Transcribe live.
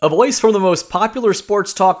A voice from the most popular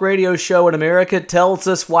sports talk radio show in America tells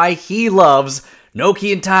us why he loves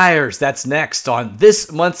Nokian Tires. That's next on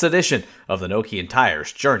this month's edition of the Nokian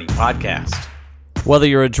Tires Journey podcast. Whether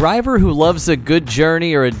you're a driver who loves a good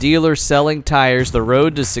journey or a dealer selling tires, the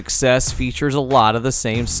road to success features a lot of the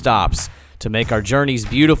same stops. To make our journeys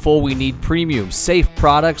beautiful, we need premium, safe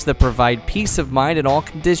products that provide peace of mind in all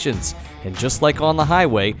conditions. And just like on the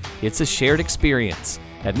highway, it's a shared experience.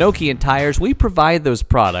 At Nokian Tires, we provide those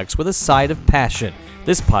products with a side of passion.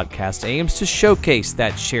 This podcast aims to showcase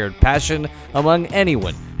that shared passion among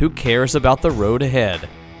anyone who cares about the road ahead.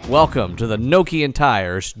 Welcome to the Nokian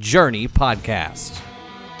Tires Journey podcast.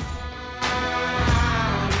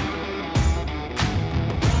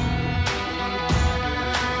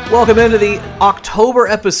 Welcome into the October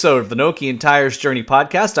episode of the Nokian Tires Journey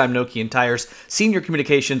podcast. I'm Nokian Tires Senior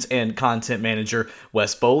Communications and Content Manager,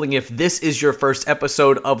 Wes Bowling. If this is your first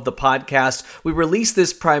episode of the podcast, we release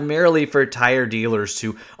this primarily for tire dealers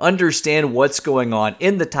to understand what's going on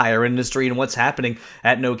in the tire industry and what's happening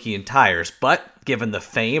at Nokian Tires. But given the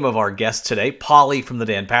fame of our guest today, Paulie from the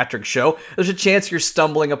Dan Patrick Show, there's a chance you're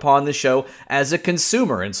stumbling upon the show as a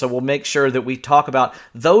consumer. And so we'll make sure that we talk about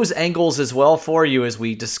those angles as well for you as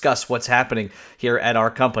we discuss what's happening here at our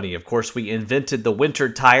company. Of course, we invented the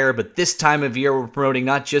winter tire, but this time of year we're promoting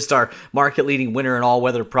not just our market-leading winter and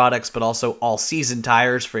all-weather products, but also all-season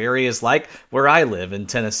tires for areas like where I live in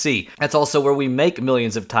Tennessee. That's also where we make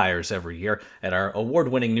millions of tires every year at our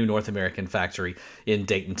award-winning new North American factory in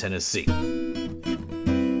Dayton, Tennessee.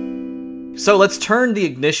 So let's turn the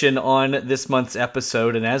ignition on this month's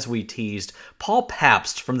episode, and as we teased, Paul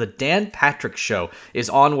Pabst from the Dan Patrick Show is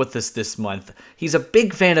on with us this month. He's a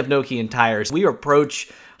big fan of Nokian Tires. We approach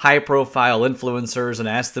high-profile influencers and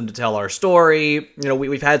ask them to tell our story. You know,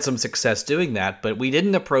 we've had some success doing that, but we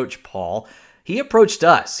didn't approach Paul. He approached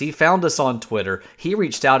us. He found us on Twitter. He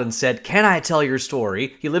reached out and said, "Can I tell your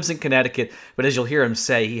story?" He lives in Connecticut, but as you'll hear him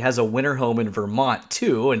say, he has a winter home in Vermont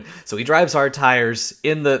too, and so he drives our tires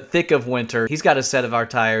in the thick of winter. He's got a set of our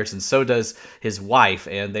tires, and so does his wife,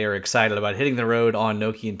 and they are excited about hitting the road on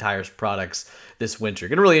Nokian Tires products this winter. You're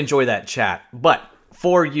going to really enjoy that chat, but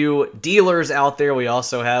for you dealers out there, we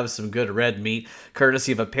also have some good red meat,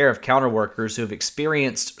 courtesy of a pair of counterworkers who have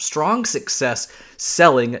experienced strong success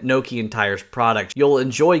selling Nokian Tires products. You'll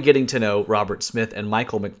enjoy getting to know Robert Smith and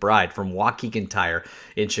Michael McBride from Waukegan Tire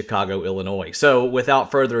in Chicago, Illinois. So without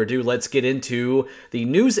further ado, let's get into the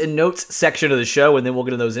news and notes section of the show, and then we'll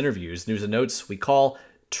get into those interviews. News and notes we call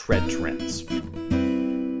Tread Trends.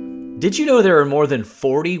 Did you know there are more than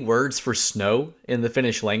 40 words for snow in the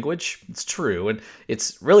Finnish language? It's true, and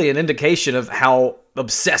it's really an indication of how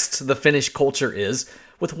obsessed the Finnish culture is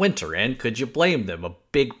with winter, and could you blame them? A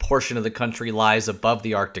big portion of the country lies above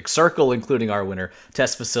the Arctic Circle, including our winter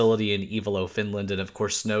test facility in Ivalo, Finland, and of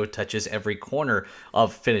course snow touches every corner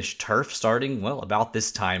of Finnish turf starting, well, about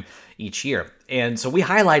this time each year. And so we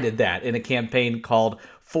highlighted that in a campaign called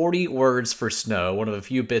 40 Words for Snow, one of the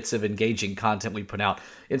few bits of engaging content we put out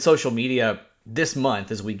in social media this month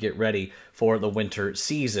as we get ready for the winter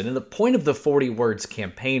season. And the point of the 40 Words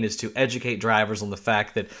campaign is to educate drivers on the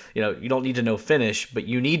fact that, you don't need to know Finnish, but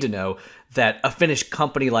you need to know that a Finnish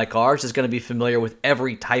company like ours is going to be familiar with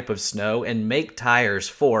every type of snow and make tires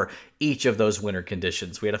for each of those winter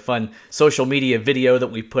conditions. We had a fun social media video that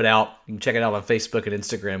we put out. You can check it out on Facebook and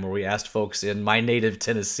Instagram, where we asked folks in my native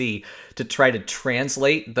Tennessee to try to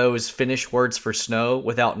translate those Finnish words for snow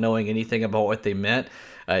without knowing anything about what they meant.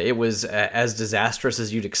 It was as disastrous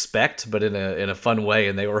as you'd expect, but in a fun way,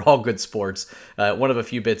 and they were all good sports. One of a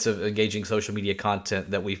few bits of engaging social media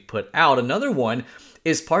content that we've put out. Another one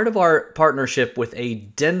is part of our partnership with a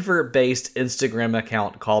Denver-based Instagram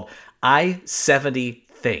account called I-70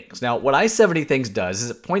 Things. Now, what I-70 Things does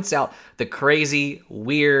is it points out the crazy,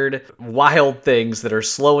 weird, wild things that are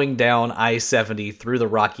slowing down I-70 through the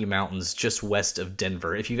Rocky Mountains just west of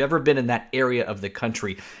Denver. If you've ever been in that area of the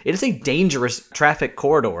country, it is a dangerous traffic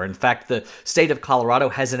corridor. In fact, the state of Colorado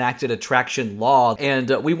has enacted a traction law,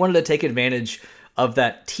 and we wanted to take advantage of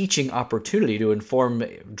that teaching opportunity to inform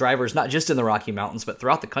drivers, not just in the Rocky Mountains, but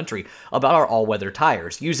throughout the country, about our all-weather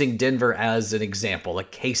tires, using Denver as an example, a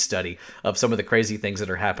case study of some of the crazy things that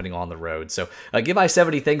are happening on the road. So give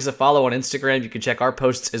I-70 Things a follow on Instagram. You can check our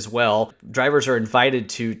posts as well. Drivers are invited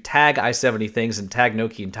to tag I-70 Things and tag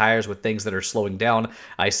Nokian Tires with things that are slowing down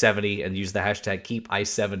I-70 and use the hashtag Keep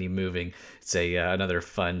I-70 Moving It's another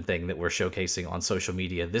fun thing that we're showcasing on social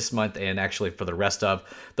media this month and actually for the rest of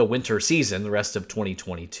the winter season, the rest of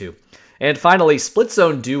 2022. And finally, Split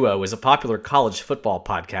Zone Duo is a popular college football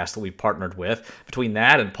podcast that we partnered with. Between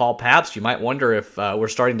that and Paul Pabst, you might wonder if we're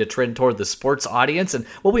starting to trend toward the sports audience. And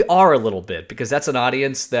well, we are a little bit, because that's an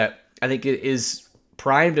audience that I think is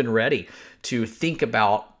primed and ready to think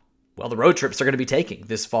about, well, the road trips they're going to be taking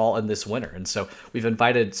this fall and this winter. And so we've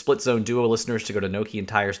invited Split Zone Duo listeners to go to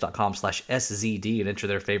NokianTires.com/SZD and enter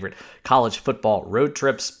their favorite college football road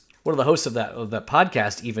trips. One of the hosts of that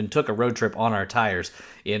podcast even took a road trip on our tires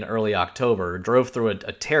in early October, drove through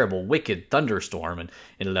a terrible, wicked thunderstorm, and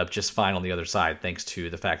ended up just fine on the other side, thanks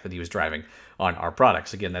to the fact that he was driving on our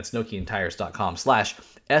products. Again, that's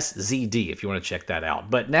NokianTires.com/SZD if you want to check that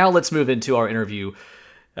out. But now let's move into our interview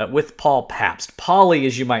with Paul Pabst. Paulie,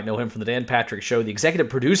 as you might know him from the Dan Patrick Show, the executive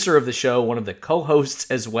producer of the show, one of the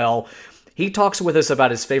co-hosts as well. He talks with us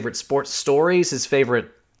about his favorite sports stories, his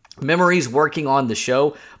favorite memories working on the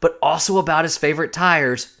show, but also about his favorite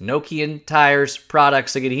tires, Nokian Tires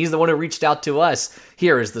products. Again, he's the one who reached out to us.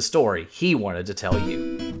 Here is the story he wanted to tell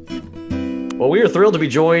you. Well, we are thrilled to be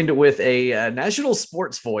joined with a national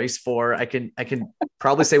sports voice for, I can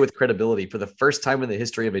probably say with credibility, for the first time in the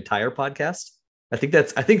history of a tire podcast. I think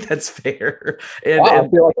that's fair. And, wow,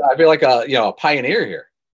 I feel like a pioneer here.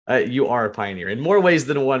 You are a pioneer in more ways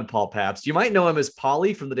than one, Paul Pabst. You might know him as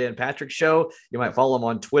Paulie from the Dan Patrick Show. You might follow him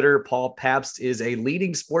on Twitter. Paul Pabst is a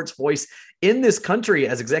leading sports voice in this country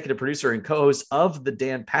as executive producer and co-host of the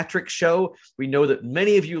Dan Patrick Show. We know that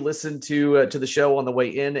many of you listen to the show on the way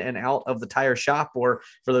in and out of the tire shop, or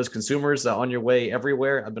for those consumers on your way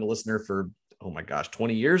everywhere. I've been a listener for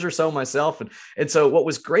 20 years or so myself. And so what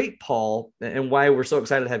was great, Paul, and why we're so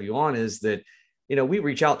excited to have you on is that, we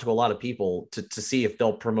reach out to a lot of people to see if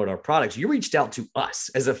they'll promote our products. You reached out to us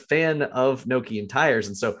as a fan of Nokian Tires.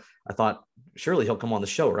 And so I thought, surely he'll come on the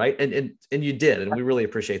show, right? And you did. And we really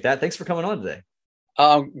appreciate that. Thanks for coming on today.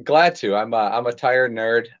 Glad to. I'm a tire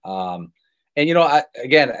nerd. And, I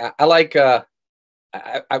like,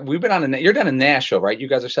 we've been on you're down in Nashville, right? You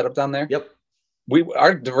guys are set up down there? Yep.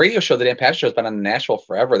 The radio show, the Dan Patrick Show, has been on Nashville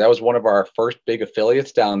forever. That was one of our first big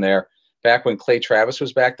affiliates down there, back when Clay Travis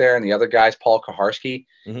was back there and the other guys, Paul Kaharski.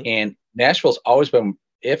 Mm-hmm. And Nashville's always been,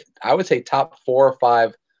 if I would say, top 4 or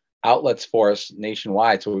 5 outlets for us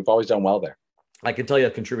nationwide. So we've always done well there. I can tell you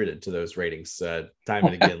I've contributed to those ratings time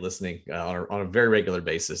and again, listening on a very regular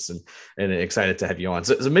basis, and excited to have you on.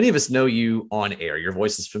 So many of us know you on air. Your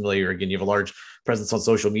voice is familiar. Again, you have a large presence on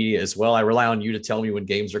social media as well. I rely on you to tell me when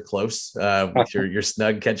games are close with your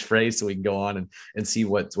snug catchphrase, so we can go on and see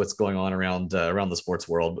what's going on around the sports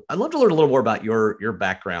world. I'd love to learn a little more about your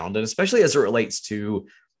background, and especially as it relates to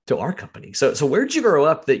our company. So where did you grow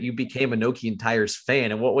up that you became a Nokian Tires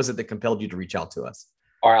fan, and what was it that compelled you to reach out to us?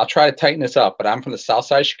 All right, I'll try to tighten this up, but I'm from the South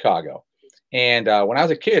Side of Chicago. And when I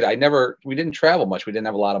was a kid, we didn't travel much. We didn't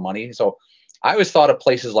have a lot of money. So I always thought of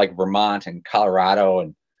places like Vermont and Colorado,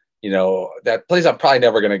 and, that place I'm probably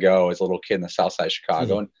never going to go as a little kid in the South Side of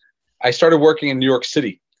Chicago. Mm-hmm. And I started working in New York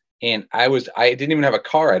City, and I didn't even have a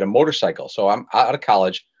car. I had a motorcycle. So I'm out of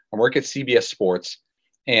college. I'm working at CBS Sports,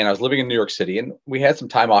 and I was living in New York City, and we had some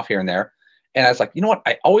time off here and there. And I was like, you know what?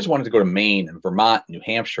 I always wanted to go to Maine and Vermont, and New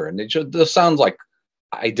Hampshire. And those sounds like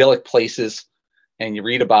idyllic places, and you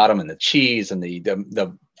read about them, and the cheese and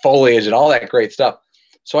the foliage and all that great stuff.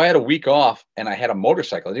 So I had a week off, and I had a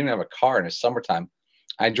motorcycle. I didn't even have a car in the summertime.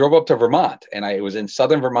 I drove up to Vermont, and it was in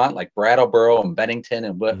southern Vermont, like Brattleboro and Bennington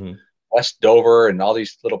and mm-hmm. West Dover and all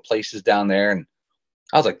these little places down there. And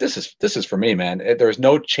I was like, this is for me, man. There's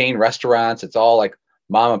no chain restaurants. It's all like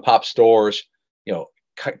mom and pop stores,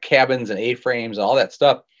 cabins and A-frames and all that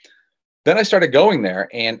stuff. Then I started going there,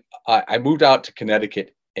 and I moved out to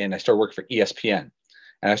Connecticut, and I started working for ESPN.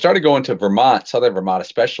 And I started going to Vermont, southern Vermont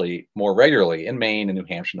especially, more regularly, in Maine and New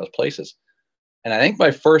Hampshire and those places. And I think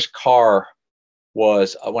my first car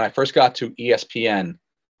was, when I first got to ESPN,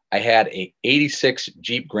 I had a 86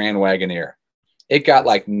 Jeep Grand Wagoneer. It got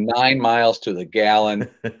like 9 miles to the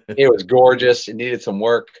gallon. It was gorgeous. It needed some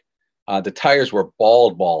work. The tires were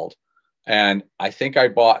bald. And I think I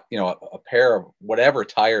bought, a pair of whatever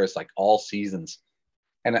tires, like all seasons.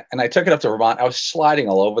 And I took it up to Vermont. I was sliding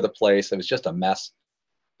all over the place. It was just a mess.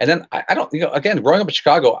 And then I don't, again, growing up in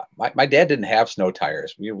Chicago, my dad didn't have snow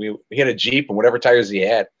tires. We had a Jeep and whatever tires he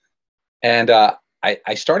had. And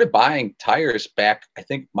I started buying tires back. I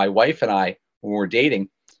think my wife and I, when we were dating,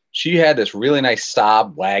 she had this really nice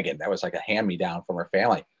Saab wagon that was like a hand-me-down from her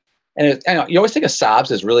family. And you always think of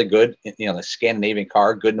Saabs as really good, the Scandinavian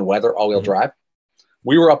car, good in the weather, all-wheel mm-hmm. drive.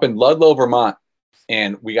 We were up in Ludlow, Vermont,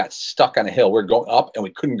 and we got stuck on a hill. We were going up, and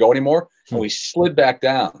we couldn't go anymore, and we slid back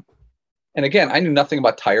down. And again, I knew nothing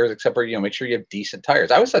about tires except for, make sure you have decent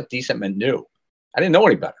tires. I always thought decent meant new. I didn't know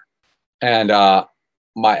any better. And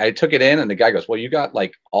I took it in, and the guy goes, well, you got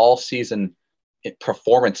like all season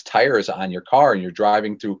performance tires on your car, and you're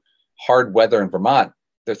driving through hard weather in Vermont.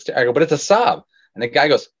 I go, but it's a Saab. And the guy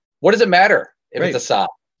goes, what does it matter if it's a Saab?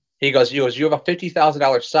 He goes, you have a $50,000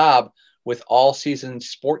 Saab with all season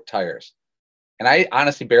sport tires. And I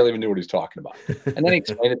honestly barely even knew what he was talking about. And then he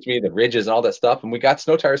explained it to me, the ridges and all that stuff. And we got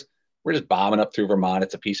snow tires. We're just bombing up through Vermont.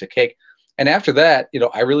 It's a piece of cake. And after that,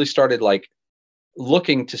 I really started like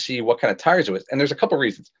looking to see what kind of tires it was. And there's a couple of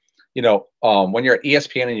reasons. When you're at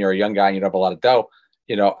ESPN and you're a young guy and you don't have a lot of dough,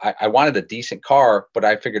 I wanted a decent car, but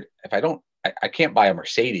I figured if I can't buy a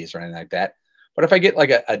Mercedes or anything like that. But if I get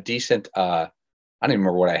like a decent, I don't even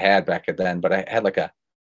remember what I had back then, but I had like a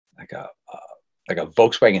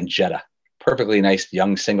Volkswagen Jetta, perfectly nice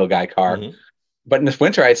young single guy car. Mm-hmm. But in this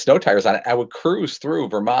winter, I had snow tires on it. I would cruise through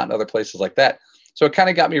Vermont and other places like that. So it kind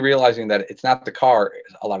of got me realizing that it's not the car.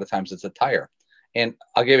 A lot of times it's a tire. And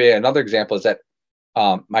I'll give you another example is that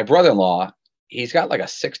my brother-in-law, he's got like a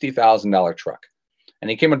 $60,000 truck. And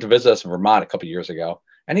he came up to visit us in Vermont a couple of years ago,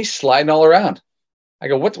 and he's sliding all around. I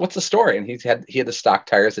go, what's the story? And he had the stock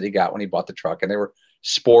tires that he got when he bought the truck, and they were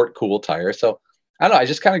sport cool tires. So I don't know. I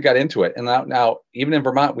just kind of got into it. And now even in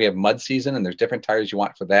Vermont, we have mud season, and there's different tires you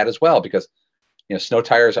want for that as well, because snow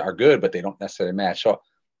tires are good, but they don't necessarily match. So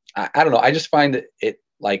I don't know. I just find that it'd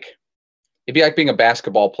be like being a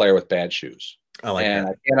basketball player with bad shoes. I like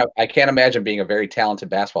that. I can't imagine being a very talented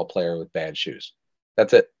basketball player with bad shoes.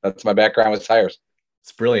 That's it. That's my background with tires.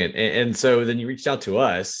 It's brilliant. And so then you reached out to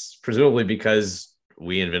us, presumably because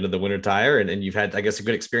we invented the winter tire, and you've had, I guess, a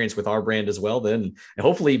good experience with our brand as well then. And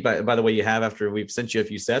hopefully, by the way, you have, after we've sent you a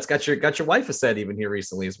few sets, got your wife a set even here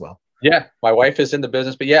recently as well. Yeah, my wife is in the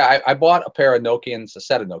business. But yeah, I bought a pair of Nokians, a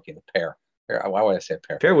set of Nokian, a pair. Why would I say a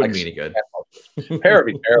pair? Pair wouldn't be any good. Pair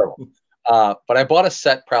would be terrible. But I bought a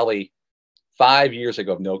set probably 5 years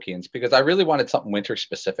ago of Nokians because I really wanted something winter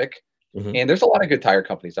specific. Mm-hmm. And there's a lot of good tire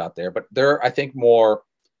companies out there, but they're, I think, more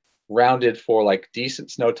rounded for like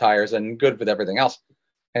decent snow tires and good with everything else.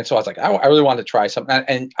 And so I was like, I really wanted to try something.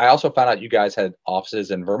 And I also found out you guys had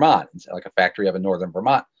offices in Vermont, like a factory up in northern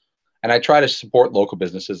Vermont. And I try to support local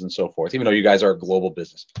businesses and so forth, even though you guys are a global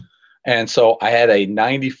business. And so I had a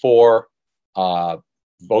 94 Toyota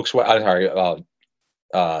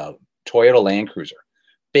Land Cruiser,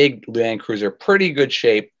 big Land Cruiser, pretty good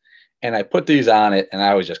shape. And I put these on it, and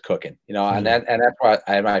I was just cooking, and that's why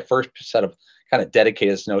I had my first set of kind of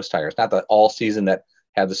dedicated snow tires, not the all season that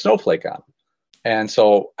had the snowflake on. And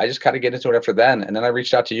so I just kind of get into it after then. And then I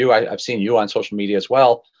reached out to you. I've seen you on social media as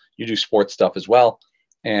well. You do sports stuff as well.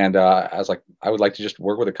 And I was like, I would like to just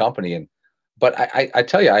work with a company. But I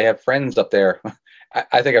tell you, I have friends up there.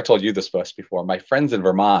 I think I've told you this before. My friends in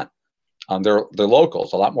Vermont, they're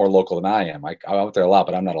locals, a lot more local than I am. I'm out there a lot,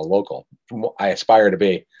 but I'm not a local. I aspire to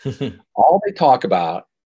be. All they talk about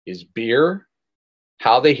is beer,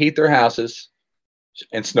 how they heat their houses,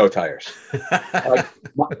 and snow tires.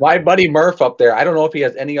 Like my buddy Murph up there, I don't know if he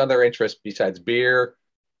has any other interest besides beer,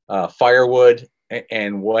 firewood,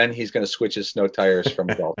 and when he's going to switch his snow tires from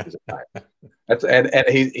adult to tire. And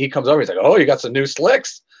he comes over, he's like, "Oh, you got some new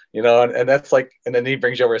slicks," and that's like, and then he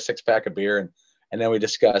brings you over a 6-pack of beer, and then we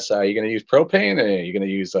discuss, are you going to use propane, or are you going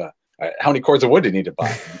to use how many cords of wood do you need to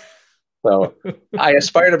buy? So I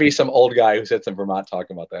aspire to be some old guy who sits in Vermont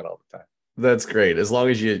talking about that all the time. That's great. As long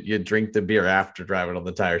as you drink the beer after driving on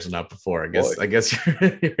the tires and not before, I guess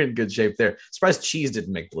you're in good shape there. Surprised cheese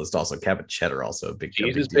didn't make the list. Also, Cabot cheddar, also a big.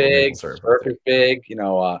 Cheese is big. Surf is big.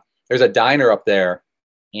 There's a diner up there,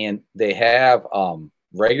 and they have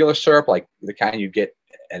regular syrup, like the kind you get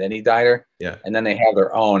at any diner. Yeah. And then they have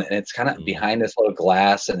their own, and it's kind of behind this little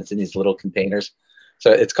glass, and it's in these little containers.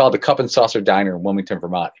 So it's called the Cup and Saucer Diner in Wilmington,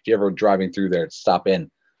 Vermont. If you're ever driving through there, stop in.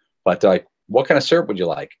 But like, what kind of syrup would you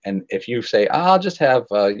like? And if you say, I'll just have,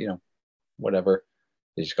 whatever,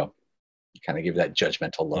 they just go, kind of give that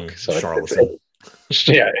judgmental look. So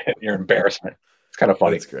yeah, your embarrassment. It's kind of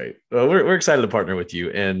funny. That's great. Well, we're excited to partner with you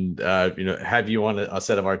and, have you on a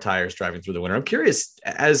set of our tires driving through the winter. I'm curious,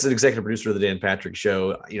 as an executive producer of the Dan Patrick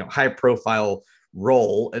Show, high profile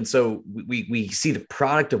role. And so we see the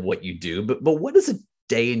product of what you do, but what does a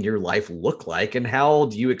day in your life look like, and how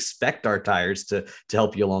do you expect our tires to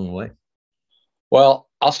help you along the way? Well,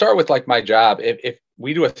 I'll start with like my job. If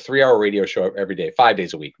we do a 3-hour radio show every day, 5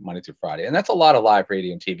 days a week, Monday through Friday, and that's a lot of live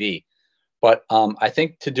radio and TV. But I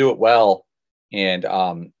think to do it well, and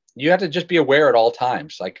you have to just be aware at all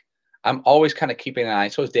times. Like I'm always kind of keeping an eye.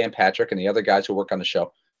 So is Dan Patrick and the other guys who work on the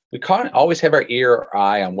show. We can't always have our ear or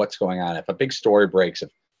eye on what's going on. If a big story breaks, if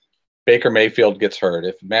Baker Mayfield gets hurt,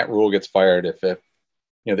 if Matt Rule gets fired, if the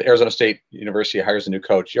Arizona State University hires a new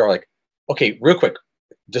coach, you're like, okay, real quick,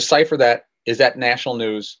 decipher that. Is that national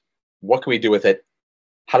news? What can we do with it?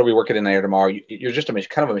 How do we work it in there tomorrow? You're just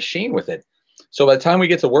kind of a machine with it. So by the time we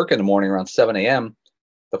get to work in the morning around 7 a.m.,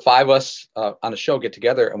 the five of us on the show get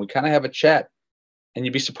together and we kind of have a chat. And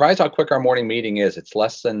you'd be surprised how quick our morning meeting is. It's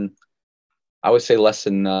less than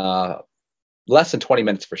 20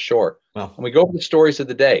 minutes for sure. Wow. And we go over the stories of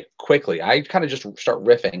the day quickly. I kind of just start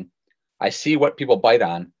riffing. I see what people bite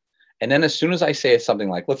on. And then as soon as I say something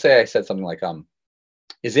like, let's say I said something like,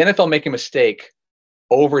 is the NFL making a mistake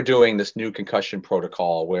overdoing this new concussion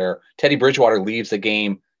protocol where Teddy Bridgewater leaves the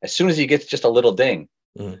game as soon as he gets just a little ding?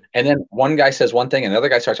 Mm-hmm. And then one guy says one thing and another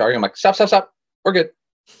guy starts arguing. I'm like, stop. We're good.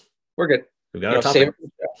 We got a topic.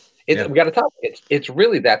 We got a topic. It's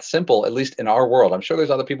really that simple, at least in our world. I'm sure there's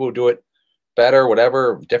other people who do it better,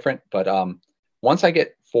 whatever, different. But once I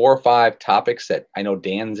get 4 or 5 topics that I know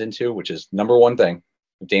Dan's into, which is number one thing,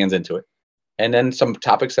 Dan's into it. And then some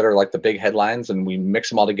topics that are like the big headlines, and we mix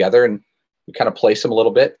them all together and we kind of place them a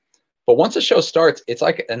little bit. But once the show starts, it's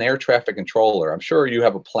like an air traffic controller. I'm sure you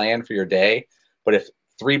have a plan for your day, but if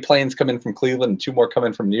 3 planes come in from Cleveland and 2 more come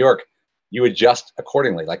in from New York, you adjust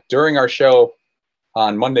accordingly. Like during our show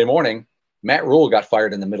on Monday morning, Matt Rule got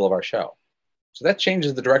fired in the middle of our show. So that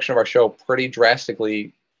changes the direction of our show pretty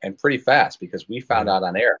drastically and pretty fast because we found out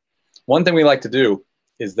on air. One thing we like to do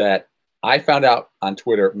is that I found out on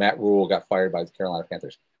Twitter Matt Rule got fired by the Carolina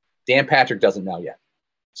Panthers. Dan Patrick doesn't know yet.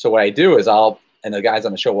 So what I do is and the guys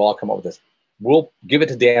on the show will all come up with this. We'll give it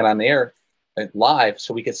to Dan on the air live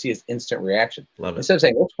so we can see his instant reaction. Love it. Instead of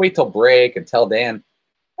saying, let's wait till break and tell Dan,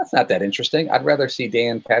 that's not that interesting. I'd rather see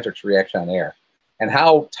Dan Patrick's reaction on air. And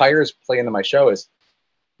how tires play into my show is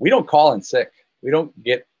we don't call in sick. We don't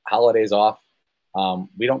get holidays off.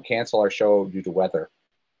 We don't cancel our show due to weather.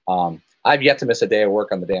 I've yet to miss a day of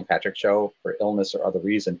work on the Dan Patrick show for illness or other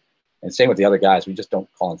reason. And same with the other guys. We just don't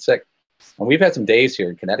call in sick. And we've had some days here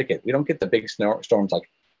in Connecticut. We don't get the big storms like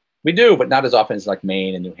we do, but not as often as like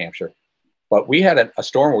Maine and New Hampshire. But we had a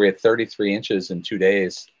storm where we had 33 inches in 2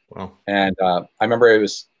 days. Wow. And I remember it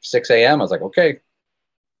was 6 a.m. I was like, okay,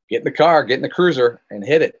 get in the car, get in the cruiser and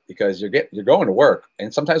hit it because you're going to work.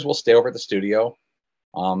 And sometimes we'll stay over at the studio.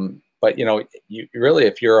 But you really,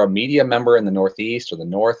 if you're a media member in the Northeast or the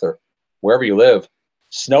North or wherever you live,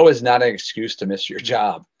 snow is not an excuse to miss your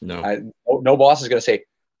job. No, no boss is going to say,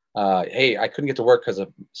 hey, I couldn't get to work because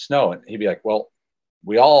of snow. And he'd be like, well,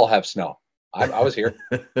 we all have snow. I was here.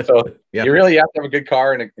 So You really have to have a good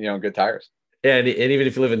car and good tires. And even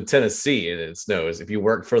if you live in Tennessee and it snows, if you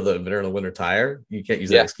work for the Mineral Winter Tire, you can't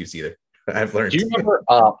use that excuse either. I've learned. Do you remember?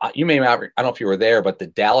 You may not. I don't know if you were there, but the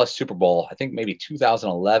Dallas Super Bowl, I think maybe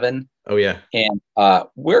 2011. Oh yeah. And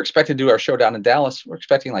we're expecting to do our show down in Dallas. We're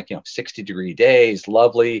expecting 60-degree days,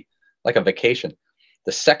 lovely, like a vacation.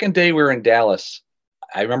 The second day we were in Dallas,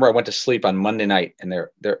 I remember I went to sleep on Monday night, and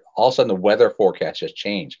they're all of a sudden the weather forecast just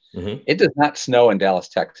changed. Mm-hmm. It does not snow in Dallas,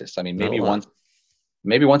 Texas. I mean, maybe once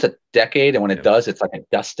a decade, and when it does, it's like a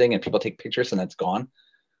dusting, and people take pictures, and that's gone.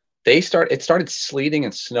 It started sleeting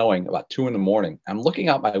and snowing about 2 a.m. I'm looking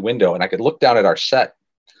out my window, and I could look down at our set,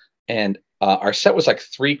 and our set was like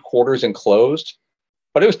 3/4 enclosed,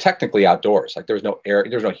 but it was technically outdoors. Like there was no air,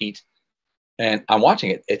 there was no heat, and I'm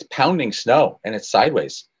watching it. It's pounding snow, and it's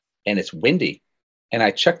sideways, and it's windy. And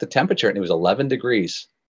I checked the temperature, and it was 11 degrees.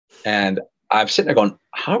 And I'm sitting there going,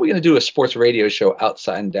 how are we going to do a sports radio show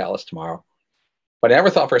outside in Dallas tomorrow? But I never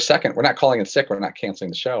thought for a second, we're not calling in sick. We're not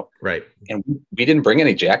canceling the show. Right. And we didn't bring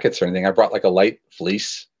any jackets or anything. I brought like a light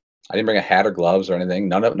fleece. I didn't bring a hat or gloves or anything.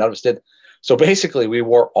 None of us did. So basically, we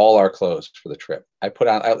wore all our clothes for the trip. I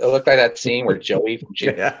looked like that scene where Joey from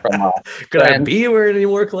Could I be wearing any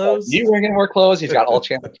more clothes? You wearing any more clothes? He's got all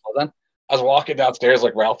Chandler's clothes on. I was walking downstairs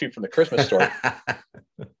like Ralphie from the Christmas Story.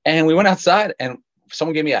 And we went outside, and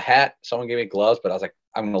someone gave me a hat. Someone gave me gloves, but I was like,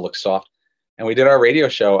 I'm going to look soft. And we did our radio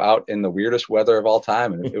show out in the weirdest weather of all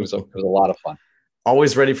time. And it was a lot of fun.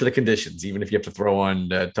 Always ready for the conditions, even if you have to throw on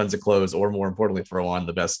tons of clothes, or more importantly, throw on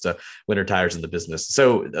the best winter tires in the business.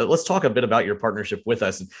 So let's talk a bit about your partnership with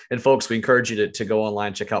us. And folks, we encourage you to go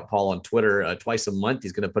online, check out Paul on Twitter. Twice a month,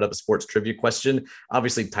 he's going to put up a sports trivia question.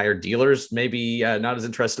 Obviously, tire dealers maybe not as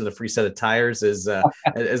interested in a free set of tires as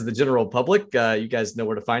the general public. You guys know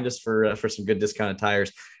where to find us for some good discounted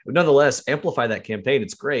tires. But nonetheless, amplify that campaign.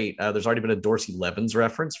 It's great. There's already been a Dorsey Levens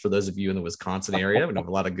reference for those of you in the Wisconsin area. We have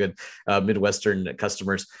a lot of good Midwestern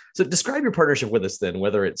customers. So describe your partnership with us then,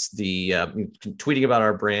 whether it's the tweeting about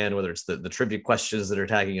our brand, whether it's the trivia questions that are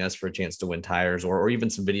tagging us for a chance to win tires, or even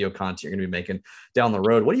some video content you're going to be making down the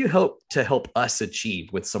road. What do you hope to help us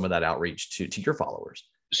achieve with some of that outreach to your followers?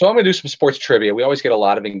 So I'm going to do some sports trivia. We always get a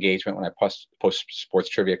lot of engagement when I post sports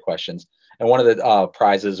trivia questions. And one of the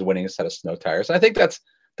prizes is winning a set of snow tires. And I think that's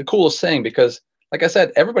the coolest thing because, like I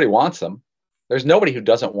said, everybody wants them. There's nobody who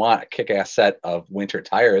doesn't want a kick-ass set of winter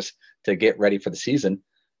tires to get ready for the season.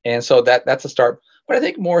 And so that's a start. But I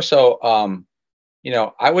think more so,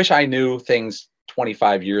 I wish I knew things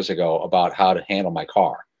 25 years ago about how to handle my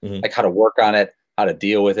car, like how to work on it, how to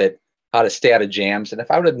deal with it, how to stay out of jams. And if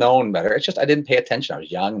I would have known better, it's just I didn't pay attention. I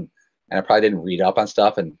was young and I probably didn't read up on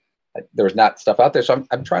stuff and there was not stuff out there. So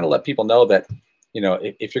I'm trying to let people know that,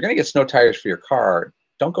 if you're going to get snow tires for your car,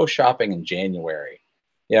 don't go shopping in January.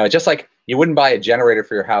 Just like you wouldn't buy a generator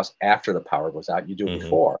for your house after the power goes out, you do it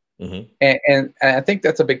before. And I think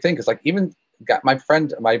that's a big thing because like even got my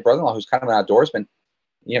brother-in-law, who's kind of an outdoorsman,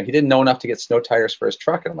 he didn't know enough to get snow tires for his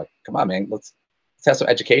truck. And I'm like, come on, man, let's have some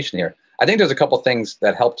education here. I think there's a couple things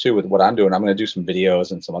that help too with what I'm doing. I'm going to do some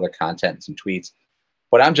videos and some other content and some tweets,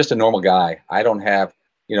 but I'm just a normal guy. I don't have,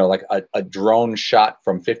 like a drone shot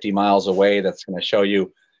from 50 miles away that's going to show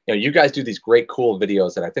you, you guys do these great, cool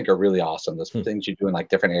videos that I think are really awesome. Those things you do in like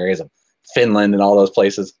different areas of Finland and all those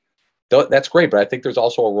places. That's great. But I think there's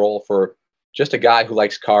also a role for just a guy who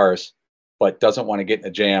likes cars, but doesn't want to get in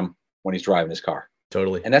a jam when he's driving his car.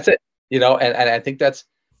 Totally. And that's it, and I think that's,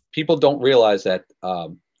 people don't realize that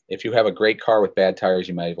if you have a great car with bad tires,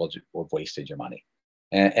 you might as well have wasted your money.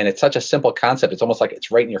 And it's such a simple concept. It's almost like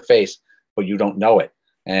it's right in your face, but you don't know it.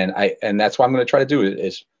 And that's what I'm going to try to do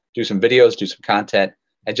is do some videos, do some content,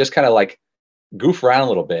 and just kind of like goof around a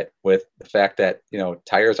little bit with the fact that,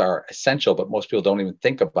 tires are essential, but most people don't even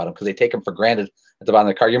think about them because they take them for granted at the bottom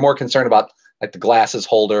of the car. You're more concerned about like the glasses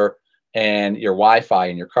holder and your Wi-Fi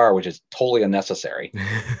in your car, which is totally unnecessary,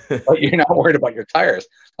 but you're not worried about your tires.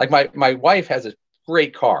 Like my wife has a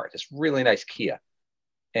great car, this really nice Kia,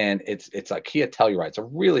 and it's a Kia Telluride. It's a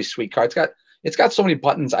really sweet car. It's got so many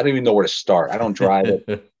buttons. I don't even know where to start. I don't drive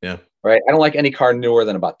it. Yeah. Right. I don't like any car newer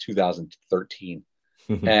than about 2013.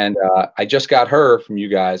 And I just got her from you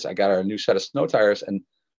guys. I got her a new set of snow tires, and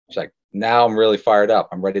she's like, now I'm really fired up.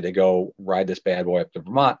 I'm ready to go ride this bad boy up to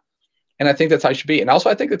Vermont. And I think that's how you should be. And also,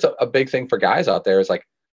 I think it's a big thing for guys out there is like,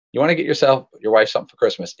 you want to get your wife something for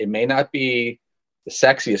Christmas. It may not be the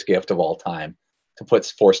sexiest gift of all time to put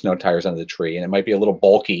 4 snow tires under the tree. And it might be a little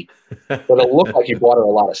bulky, but it'll look like you bought her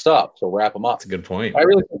a lot of stuff. So wrap them up. That's a good point. I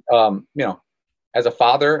really think, as a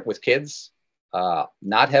father with kids,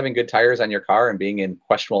 not having good tires on your car and being in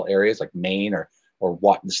questionable areas like Maine or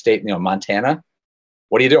what the state, Montana,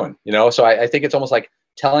 what are you doing? So I think it's almost like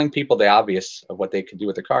telling people the obvious of what they can do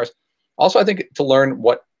with their cars. Also, I think to learn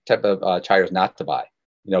what type of tires not to buy,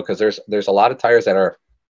 because there's a lot of tires that are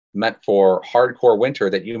meant for hardcore winter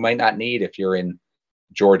that you might not need if you're in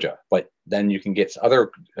Georgia, but then you can get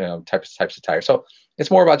other types of tires. So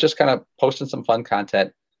it's more about just kind of posting some fun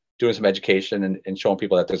content, doing some education and showing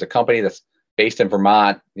people that there's a company that's based in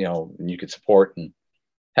Vermont, and you could support and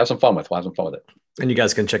have some fun with it. And you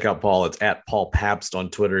guys can check out Paul. It's at Paul Pabst on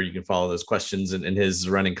Twitter. You can follow those questions and his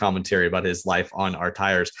running commentary about his life on our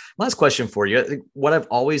tires. Last question for you. I think what I've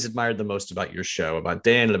always admired the most about your show, about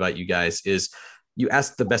Dan and about you guys, is you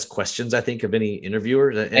ask the best questions, I think, of any interviewer.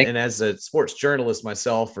 And as a sports journalist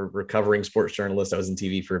myself, or recovering sports journalist, I was in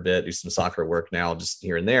TV for a bit, do some soccer work now, just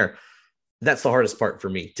here and there. That's the hardest part for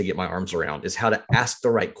me to get my arms around, is how to ask the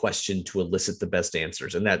right question to elicit the best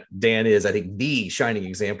answers. And that Dan is, I think, the shining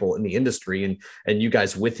example in the industry, and you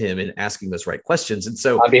guys with him in asking those right questions. And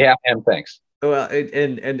so on behalf of him, thanks. Well,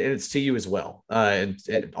 and it's to you as well. And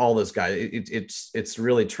all those guys, it's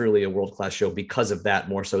really, truly a world-class show because of that,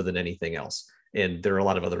 more so than anything else. And there are a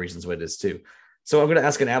lot of other reasons why it is too. So I'm going to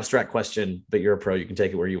ask an abstract question, but you're a pro. You can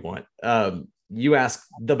take it where you want. You ask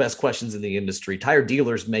the best questions in the industry. Tire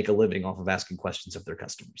dealers make a living off of asking questions of their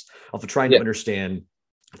customers, off of trying to understand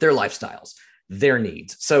their lifestyles, their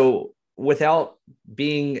needs. So without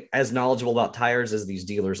being as knowledgeable about tires as these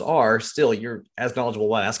dealers are, still you're as knowledgeable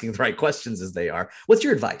about asking the right questions as they are. What's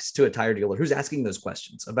your advice to a tire dealer who's asking those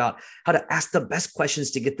questions about how to ask the best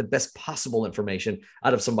questions to get the best possible information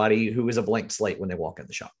out of somebody who is a blank slate when they walk in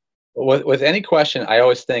the shop? With any question, I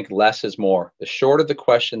always think less is more. The shorter the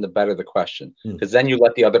question, the better the question, because then you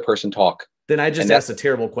let the other person talk. Then I just asked a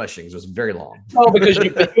terrible question because it was very long. No, because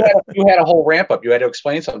you had a whole ramp up. You had to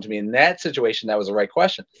explain something to me. In that situation, that was the right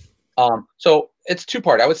question. So it's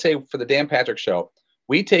two-part. I would say for the Dan Patrick Show,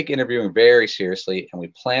 we take interviewing very seriously, and we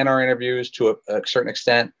plan our interviews to a certain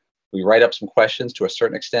extent. We write up some questions to a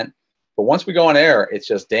certain extent. But once we go on air, it's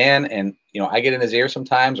just Dan, and I get in his ear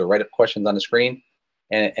sometimes or write up questions on the screen.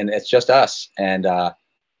 And it's just us. And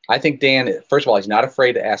I think Dan, first of all, he's not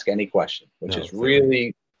afraid to ask any question, which is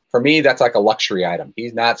really, for me, that's like a luxury item.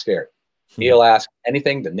 He's not scared. He'll ask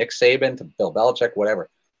anything to Nick Saban, to Bill Belichick, whatever.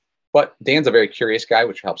 But Dan's a very curious guy,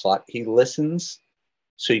 which helps a lot. He listens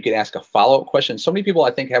so you can ask a follow-up question. So many people,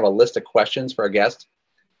 I think, have a list of questions for a guest,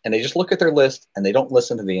 and they just look at their list and they don't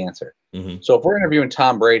listen to the answer. So if we're interviewing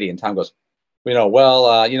Tom Brady and Tom goes,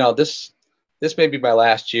 this may be my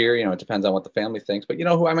last year. It depends on what the family thinks, but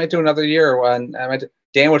who I might do another year.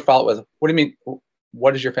 Dan would follow it with, what do you mean?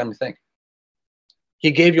 What does your family think?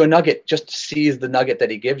 He gave you a nugget, just seize the nugget that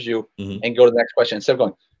he gives you and go to the next question instead of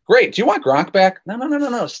going, great, do you want Gronk back?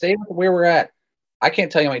 No. Stay with where we're at. I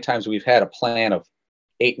can't tell you how many times we've had a plan of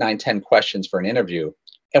 8, 9, 10 questions for an interview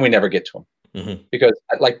and we never get to them. Because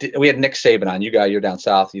we had Nick Saban on. You're down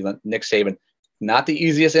south. Nick Saban, not the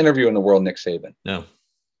easiest interview in the world, Nick Saban. No.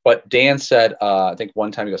 But Dan said, I think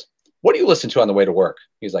one time he goes, what do you listen to on the way to work?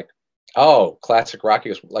 He's like, oh, classic rock. He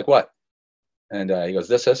goes, like what? And he goes,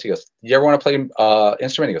 this. He goes, you ever want to play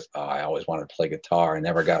instrument? He goes, oh, I always wanted to play guitar. I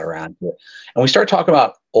never got around to it. And we started talking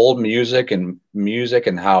about old music and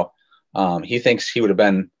how he thinks he would have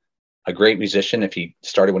been a great musician if he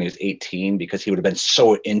started when he was 18 because he would have been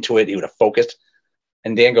so into it. He would have focused.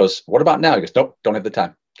 And Dan goes, what about now? He goes, nope, don't have the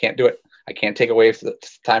time. Can't do it. I can't take away the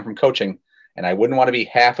time from coaching. And I wouldn't want to be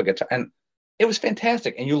half a guitar. And it was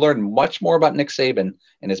fantastic. And you learned much more about Nick Saban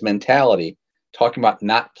and his mentality talking about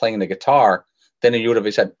not playing the guitar than you would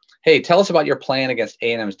have said, hey, tell us about your plan against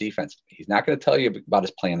A&M's defense. He's not going to tell you about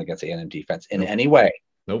his plan against A&M defense in any way.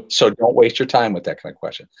 Nope. So don't waste your time with that kind of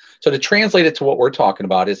question. So to translate it to what we're talking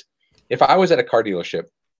about is if I was at a car dealership,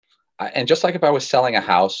 and just like if I was selling a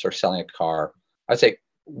house or selling a car, I'd say,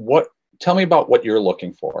 tell me about what you're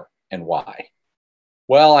looking for and why.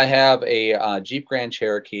 Well, I have a Jeep Grand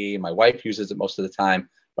Cherokee. My wife uses it most of the time,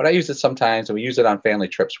 but I use it sometimes, and we use it on family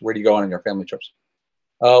trips. Where do you go on your family trips?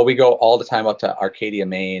 We go all the time up to Arcadia,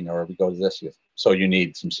 Maine, or we go to this. So you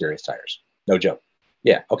need some serious tires. No joke.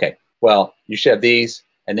 Yeah. Okay. Well, you should have these,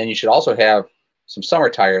 and then you should also have some summer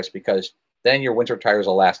tires because then your winter tires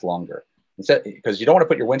will last longer. Because you don't want to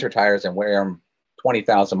put your winter tires and wear them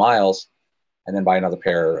 20,000 miles and then buy another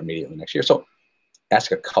pair immediately next year. So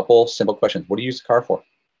ask a couple simple questions. What do you use the car for?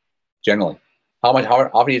 Generally, how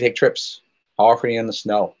often do you take trips? How often are you in the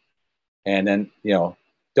snow? And then,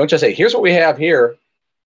 don't just say, here's what we have here.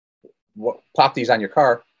 Pop these on your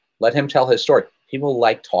car. Let him tell his story. People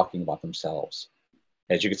like talking about themselves,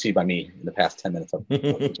 as you can see by me in the past 10 minutes.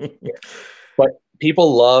 But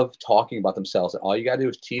people love talking about themselves. And all you got to do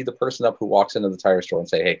is tee the person up who walks into the tire store and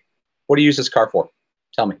say, hey, what do you use this car for?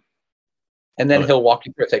 Tell me. And then he'll walk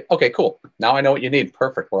you through it and say, okay, cool. Now I know what you need.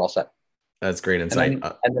 Perfect. We're all set. That's great insight.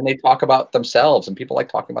 And then they talk about themselves, and people like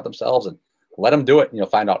talking about themselves, and let them do it, and you'll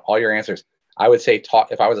find out all your answers. I would say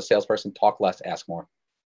if I was a salesperson, talk less, ask more.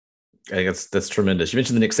 I think that's tremendous. You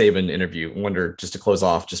mentioned the Nick Saban interview. I wonder, just to close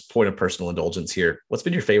off, just point of personal indulgence here. What's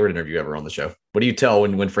been your favorite interview ever on the show? What do you tell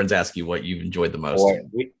when friends ask you what you've enjoyed the most?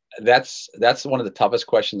 Boy, that's one of the toughest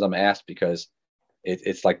questions I'm asked because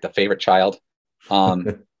it's like the favorite child.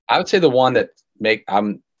 I would say the one that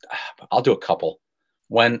I'll do a couple.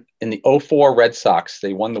 When in the 2004 Red Sox,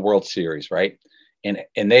 they won the World Series, right? And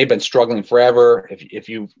they've been struggling forever.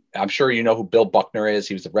 I'm sure you know who Bill Buckner is.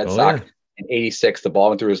 He was the Red Sox. Yeah. In 86, the ball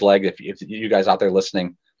went through his leg. If you guys out there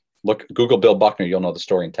listening, Google Bill Buckner, you'll know the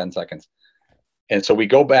story in 10 seconds. And so we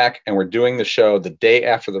go back and we're doing the show the day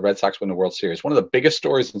after the Red Sox win the World Series. One of the biggest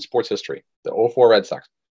stories in sports history, the 2004 Red Sox.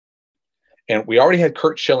 And we already had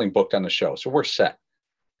Curt Schilling booked on the show, so we're set.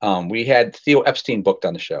 We had Theo Epstein booked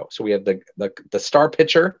on the show. So we had the star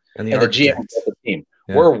pitcher and the GM of the team.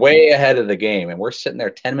 Yeah. We're way ahead of the game, and we're sitting there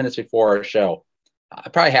 10 minutes before our show,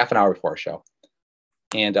 probably half an hour before our show.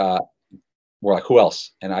 And we're like, who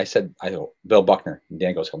else? And I go, Bill Buckner. And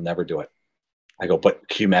Dan goes, he'll never do it. I go, but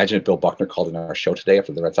can you imagine if Bill Buckner called in our show today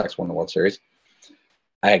after the Red Sox won the World Series?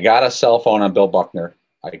 I got a cell phone on Bill Buckner.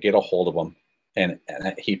 I get a hold of him, and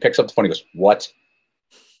he picks up the phone. He goes, what?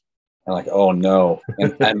 I'm like, oh, no.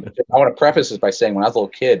 And I want to preface this by saying when I was a little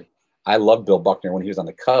kid, I loved Bill Buckner when he was on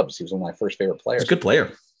the Cubs. He was one of my first favorite players. He's a good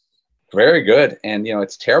player. Very good. And,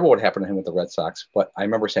 it's terrible what happened to him with the Red Sox. But I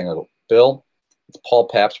remember saying, Bill, it's Paul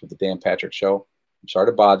Pabst with the Dan Patrick Show. I'm sorry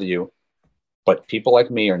to bother you, but people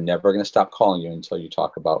like me are never going to stop calling you until you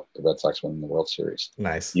talk about the Red Sox winning the World Series.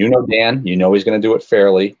 Nice. You know Dan. You know he's going to do it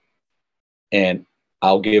fairly. And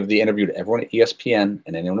I'll give the interview to everyone at ESPN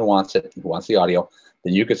and anyone who wants it, who wants the audio.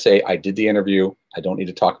 Then you could say, I did the interview. I don't need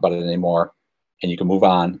to talk about it anymore. And you can move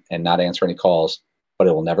on and not answer any calls. But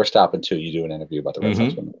it will never stop until you do an interview about the Red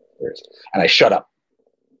Sox winning the World Series. And I shut up.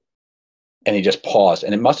 And he just paused.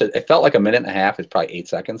 And it felt like a minute and a half. It's probably 8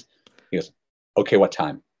 seconds. He goes, okay, what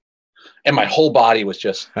time? And my whole body was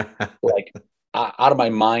just like out of my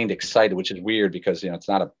mind excited, which is weird because, it's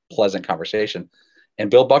not a pleasant conversation. And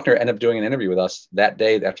Bill Buckner ended up doing an interview with us that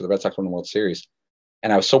day after the Red Sox won the World Series.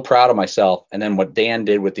 And I was so proud of myself. And then what Dan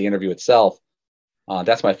did with the interview itself,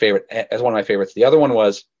 that's my favorite. That's one of my favorites. The other one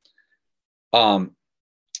was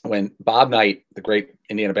when Bob Knight, the great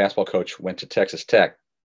Indiana basketball coach, went to Texas Tech,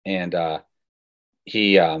 and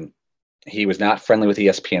he was not friendly with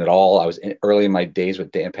ESPN at all. I was early in my days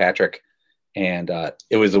with Dan Patrick, and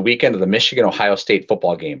it was the weekend of the Michigan-Ohio State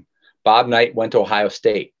football game. Bob Knight went to Ohio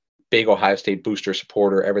State, big Ohio State booster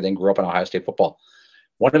supporter, everything, grew up on Ohio State football.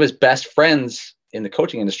 One of his best friends in the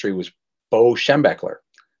coaching industry was Bo Schembechler,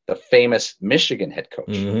 the famous Michigan head coach.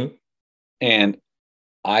 Mm-hmm. And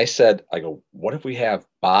I go, what if we have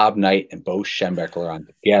Bob Knight and Bo Schembechler on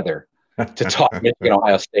together to talk Michigan,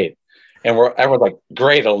 Ohio State? And everyone's like,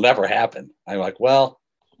 great, it'll never happen. I'm like, well,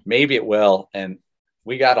 maybe it will. And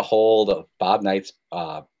we got a hold of Bob Knight's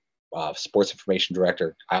sports information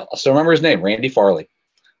director. I still remember his name, Randy Farley.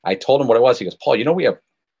 I told him what it was. He goes, Paul, we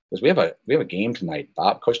have a game tonight.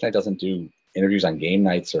 Coach Knight doesn't do interviews on game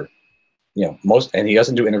nights and he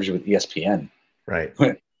doesn't do interviews with ESPN. Right.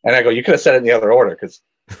 And I go, you could have said it in the other order, because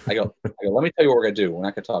I go, let me tell you what we're going to do. We're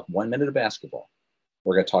not going to talk 1 minute of basketball.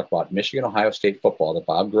 We're going to talk about Michigan, Ohio State football that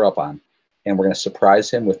Bob grew up on, and we're going to surprise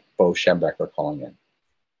him with Bo Schembechler calling in.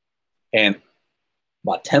 And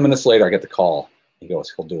about 10 minutes later, I get the call. He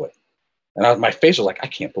goes, he'll do it. And my face was like, I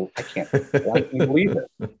can't believe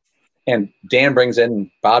it. And Dan brings in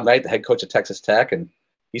Bob Knight, the head coach of Texas Tech, and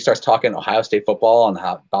he starts talking Ohio State football and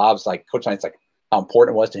how Bob's like, Coach Knight's like, how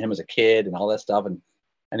important it was to him as a kid and all that stuff. And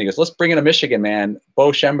he goes, let's bring in a Michigan man,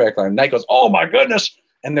 Bo Schembechler. And Knight goes, oh my goodness.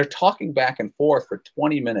 And they're talking back and forth for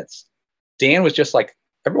 20 minutes. Dan was just like,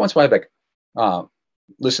 every once in a while,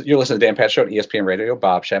 you're listening to Dan Patrick Show at ESPN Radio,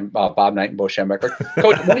 Bob Knight and Bo Schembechler.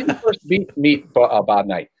 Coach, when did you first meet Bob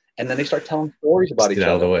Knight? And then they start telling stories about each other. Get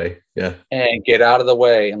out of the way. Yeah. And get out of the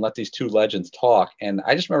way and let these two legends talk. And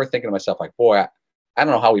I just remember thinking to myself, like, boy, I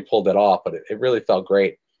don't know how we pulled that off, but it really felt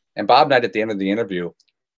great. And Bob Knight, at the end of the interview,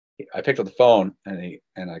 I picked up the phone and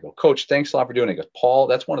I go, Coach, thanks a lot for doing it. He goes, Paul,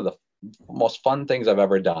 that's one of the most fun things I've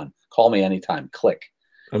ever done. Call me anytime. Click.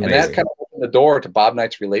 Amazing. And that kind of opened the door to Bob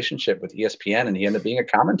Knight's relationship with ESPN, and he ended up being a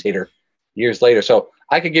commentator years later. So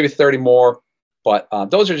I could give you 30 more, but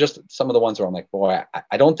those are just some of the ones where I'm like, boy,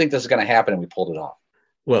 I don't think this is going to happen, and we pulled it off.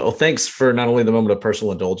 Well, thanks for not only the moment of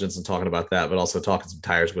personal indulgence and talking about that, but also talking some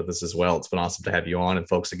tires with us as well. It's been awesome to have you on. And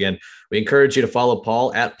folks, again, we encourage you to follow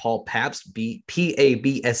Paul at Paul Pabst,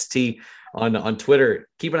 Pabst on Twitter.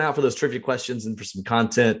 Keep an eye out for those trivia questions and for some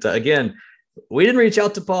content. Again, we didn't reach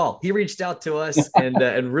out to Paul. He reached out to us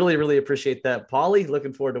and really, really appreciate that. Paulie,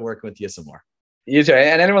 looking forward to working with you some more. You too.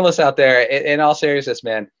 And anyone listening out there, in all seriousness,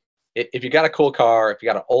 man, if you got a cool car, if you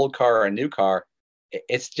got an old car or a new car,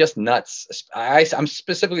 it's just nuts. I'm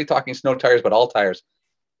specifically talking snow tires, but all tires,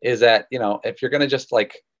 is that, if you're going to just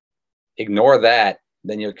like ignore that,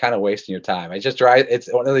 then you're kind of wasting your time. It's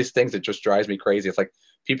one of these things that just drives me crazy. It's like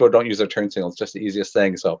people don't use their turn signals. It's just the easiest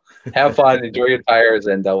thing. So have fun, enjoy your tires,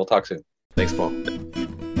 and we'll talk soon. Thanks, Paul.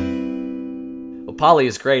 Well, Paulie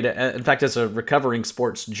is great. In fact, as a recovering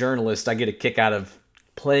sports journalist, I get a kick out of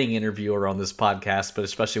playing interviewer on this podcast, but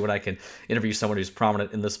especially when I can interview someone who's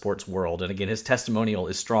prominent in the sports world. And again, his testimonial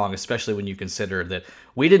is strong, especially when you consider that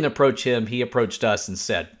we didn't approach him. He approached us and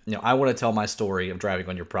said, I want to tell my story of driving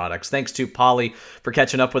on your products. Thanks to Paulie for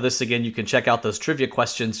catching up with us again. You can check out those trivia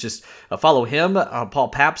questions. Just follow him, Paul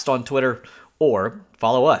Pabst, on Twitter, or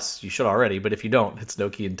follow us. You should already, but if you don't, it's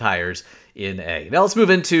Nokian and Tires in A. Now let's move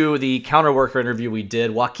into the counter worker interview we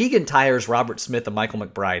did. Waukegan Tires, Robert Smith and Michael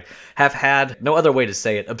McBride have had, no other way to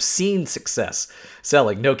say it, obscene success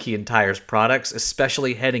selling Nokian Tires products,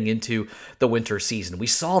 especially heading into the winter season. We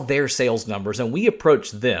saw their sales numbers and we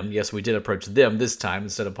approached them. Yes, we did approach them this time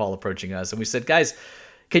instead of Paul approaching us. And we said, guys,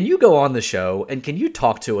 can you go on the show and can you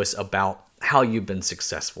talk to us about how you've been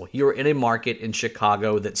successful? You're in a market in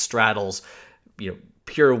Chicago that straddles,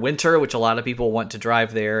 pure winter, which a lot of people want to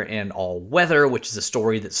drive there, and all weather, which is a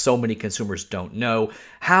story that so many consumers don't know.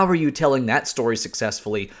 How are you telling that story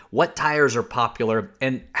successfully? What tires are popular?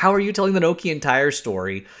 And how are you telling the Nokian Tire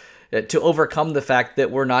story to overcome the fact that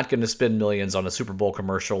we're not going to spend millions on a Super Bowl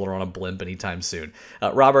commercial or on a blimp anytime soon?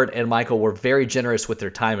 Robert and Michael were very generous with their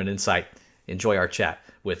time and insight. Enjoy our chat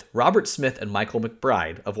with Robert Smith and Michael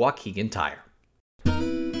McBride of Waukegan Tire.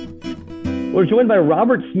 We're joined by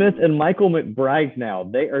Robert Smith and Michael McBride now.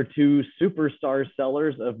 They are two superstar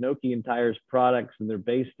sellers of Nokian Tires products, and they're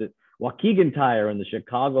based at Waukegan Tire in the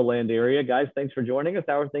Chicagoland area. Guys, thanks for joining us.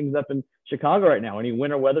 How are things up in Chicago right now? Any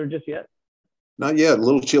winter weather just yet? Not yet. A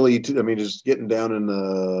little chilly. I mean, it's getting down in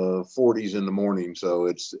the 40s in the morning, so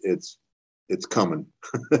it's it's coming.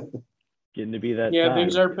 Getting to be that Yeah, time.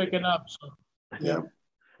 things are picking up. So. Yeah.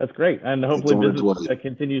 That's great. And hopefully on its business way.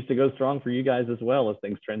 continues to go strong for you guys as well as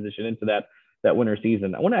things transition into that winter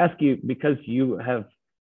season. I want to ask you, because you have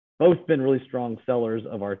both been really strong sellers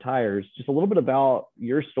of our tires, just a little bit about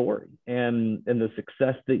your story and the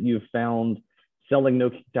success that you've found selling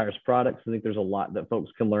Noki Tires products. I think there's a lot that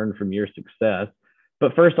folks can learn from your success.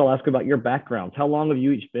 But first, I'll ask about your backgrounds. How long have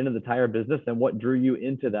you each been in the tire business, and what drew you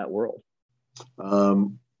into that world?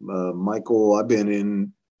 Michael, I've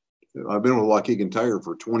been with Waukegan Tire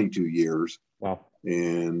for 22 years. Wow.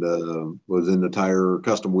 And was in the tire,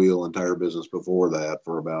 custom wheel and tire business before that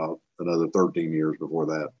for about another 13 years before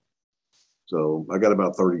that. So I got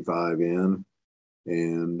about 35 in,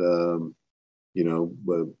 and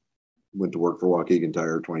went to work for Waukegan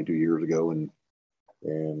Tire 22 years ago, and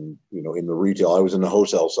in the retail, I was in the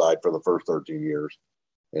wholesale side for the first 13 years,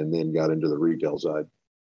 and then got into the retail side.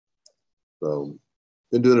 So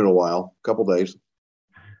been doing it a while, a couple days.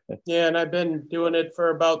 Yeah, and I've been doing it for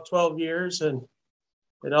about 12 years, and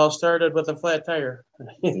it all started with a flat tire.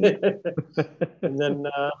 And then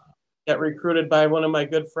got recruited by one of my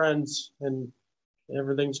good friends, and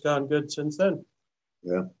everything's gone good since then.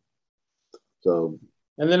 Yeah. So.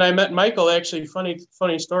 And then I met Michael. Actually, funny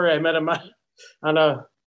story. I met him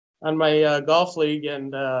on my golf league,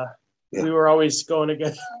 and we were always going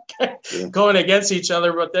against each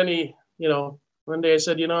other. But then he, one day I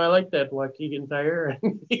said, I like that Waukegan Tire,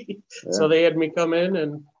 and so they had me come in,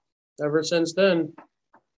 and ever since then,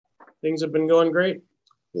 things have been going great.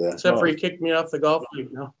 Yeah. Except for he kicked me off the golf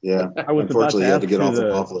league now. Yeah. Unfortunately, you had to get off the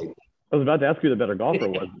golf league. I was about to ask who the better golfer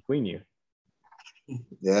was between you.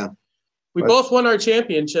 Yeah. We both won our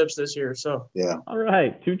championships this year, so. Yeah. All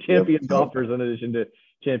right, 2 champion golfers in addition to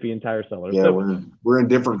champion tire sellers. Yeah, so, we're in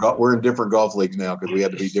different golf leagues now because we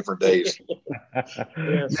had to be different days.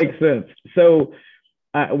 Yes. Makes sense. So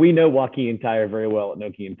we know Waukegan Tire very well at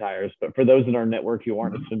Noki Tires, but for those in our network who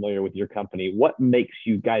aren't as familiar with your company, what makes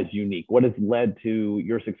you guys unique? What has led to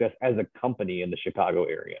your success as a company in the Chicago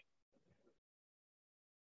area?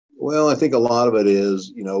 Well, I think a lot of it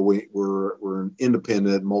is, we're an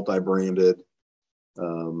independent, multi-branded,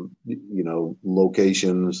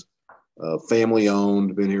 locations, family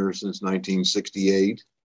owned, been here since 1968.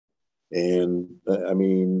 And I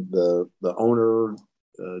mean, the owner,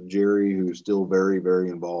 Jerry, who's still very, very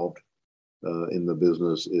involved in the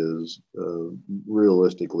business, is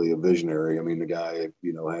realistically a visionary. I mean, the guy,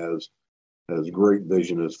 has great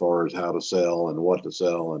vision as far as how to sell and what to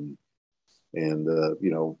sell, and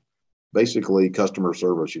basically customer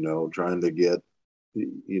service, trying to get,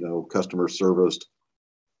 customer serviced,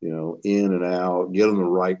 in and out, get them the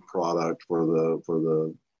right product for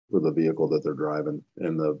the vehicle that they're driving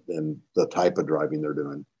and the type of driving they're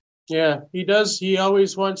doing. Yeah, he does. He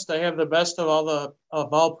always wants to have the best of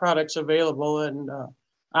all products available, and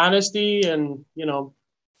honesty, and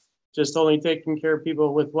just only taking care of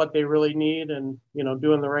people with what they really need, and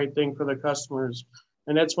doing the right thing for the customers.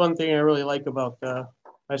 And that's one thing I really like about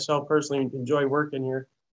myself personally. Enjoy working here.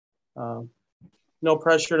 No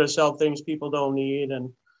pressure to sell things people don't need,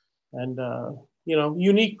 and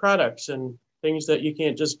unique products and things that you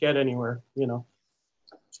can't just get anywhere.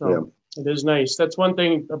 So. Yeah. It is nice. That's one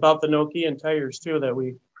thing about the Noki tires too, that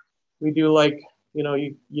we do like,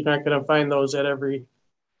 you're not going to find those at every,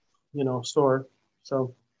 store.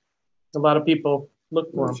 So a lot of people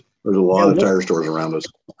look for them. There's a lot of tire stores around us.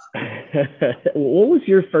 What was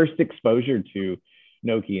your first exposure to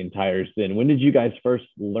Noki Tires then? When did you guys first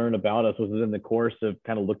learn about us? Was it in the course of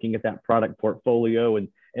kind of looking at that product portfolio and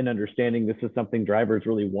understanding this is something drivers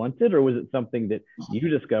really wanted, or was it something that you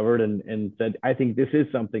discovered and said, I think this is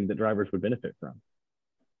something that drivers would benefit from?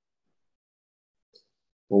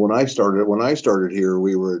 Well, when I started here,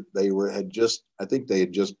 I think they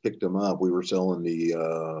had just picked them up. We were selling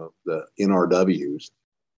the NRWs,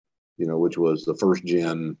 which was the first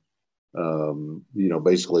gen,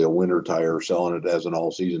 basically a winter tire, selling it as an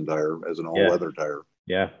all season tire, as an all weather tire.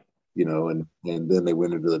 Yeah. And then they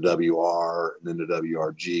went into the WR, and then the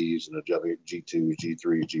WRGs, and the G2s,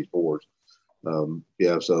 G3s,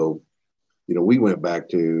 G4s. So, we went back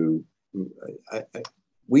to,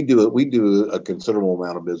 we do a considerable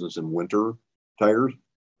amount of business in winter tires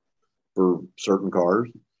for certain cars.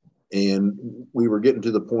 And we were getting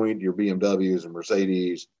to the point, your BMWs and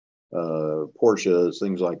Mercedes, Porsches,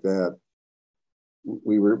 things like that.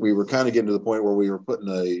 We were kind of getting to the point where we were putting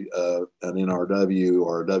an NRW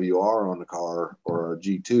or a WR on the car, or a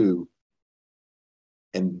G2,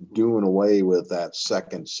 and doing away with that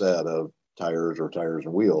second set of tires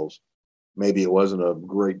and wheels. Maybe it wasn't a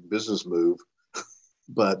great business move,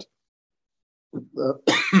 but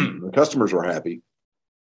the customers were happy,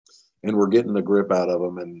 and we're getting the grip out of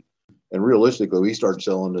them. And realistically, we started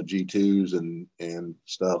selling the G2s and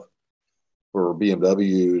stuff for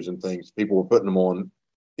BMWs and things. People were putting them on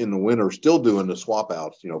in the winter, still doing the swap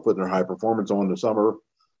outs, putting their high performance on in the summer,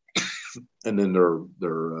 and then their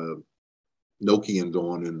Nokians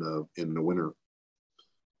on in the winter.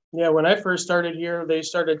 Yeah, when I first started here, they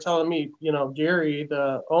started telling me, Jerry,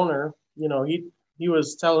 the owner, he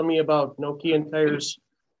was telling me about Nokian tires,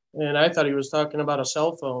 and I thought he was talking about a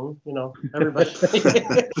cell phone. Everybody,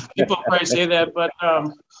 people probably say that, but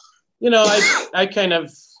I kind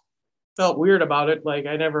of felt weird about it. Like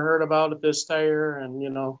I never heard about this tire,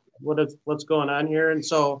 and what's going on here. And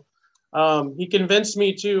so he convinced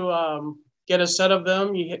me to get a set of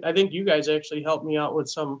them. I think you guys actually helped me out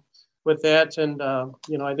with that, and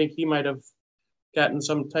I think he might have gotten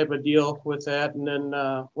some type of deal with that. And then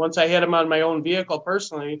once I had them on my own vehicle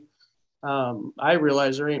personally, I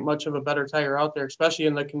realized there ain't much of a better tire out there, especially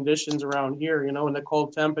in the conditions around here. In the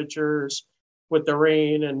cold temperatures, with the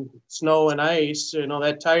rain and snow and ice.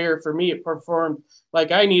 That tire for me, it performed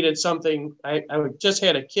like I needed something. I just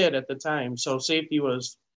had a kid at the time, so safety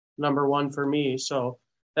was number one for me. So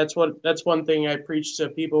that's one thing I preach to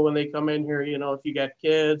people when they come in here. If you got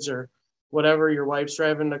kids or whatever, your wife's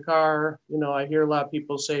driving the car, I hear a lot of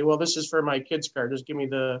people say, well, this is for my kid's car, just give me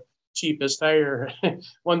the cheapest tire.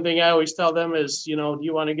 One thing I always tell them is, do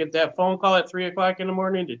you want to get that phone call at 3:00 in the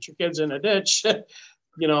morning that your kid's in a ditch?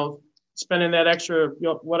 Spending that extra,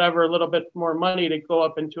 whatever, a little bit more money to go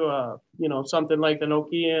up into a, something like the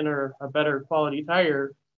Nokian or a better quality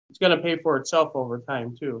tire, it's going to pay for itself over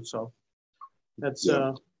time too. So that's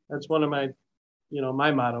one of my,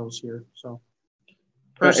 my mottos here. So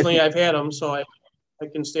personally, I've had them, so I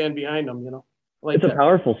can stand behind them, Like it's a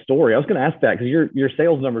powerful story. I was going to ask that because your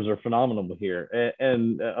sales numbers are phenomenal here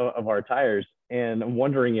and of our tires. And I'm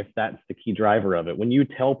wondering if that's the key driver of it. When you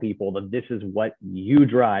tell people that this is what you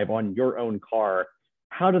drive on your own car,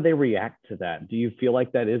 how do they react to that? Do you feel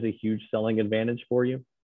like that is a huge selling advantage for you?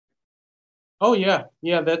 Oh yeah.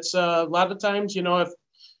 Yeah. That's a lot of times,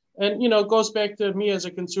 it goes back to me as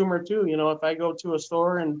a consumer too. If I go to a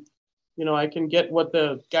store and, I can get what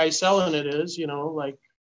the guy selling it is, like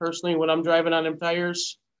personally, when I'm driving on them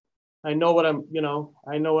tires, I know what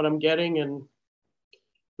I'm getting, and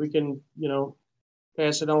we can,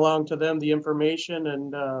 pass it along to them, the information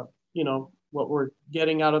and, what we're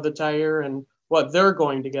getting out of the tire and what they're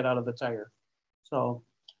going to get out of the tire. So,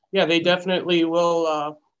 yeah, they definitely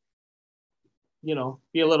will,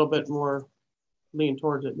 be a little bit more lean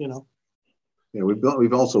towards it, Yeah,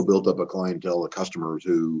 we've also built up a clientele of customers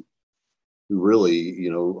who really,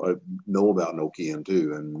 know about Nokian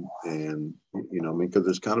too. And because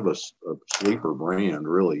it's kind of a sleeper brand,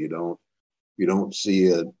 really. You don't see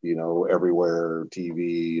it, everywhere,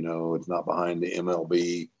 TV, it's not behind the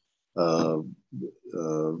MLB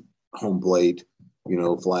home plate,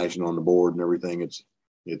 flashing on the board and everything.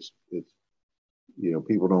 It's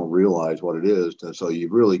people don't realize what it is. So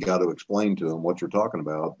you've really got to explain to them what you're talking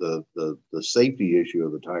about. The safety issue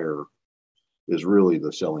of the tire is really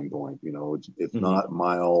the selling point. It's Mm-hmm. not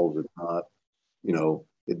miles. It's not,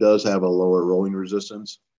 it does have a lower rolling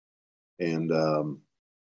resistance. And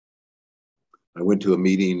I went to a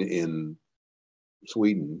meeting in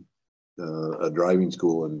Sweden, a driving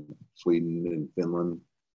school in Sweden and Finland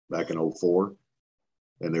back in 2004.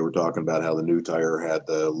 And they were talking about how the new tire had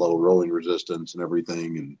the low rolling resistance and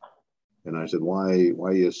everything. And I said, why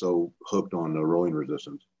are you so hooked on the rolling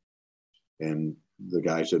resistance? And the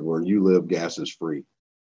guy said, where you live, gas is free.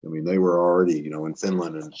 I mean, they were already, in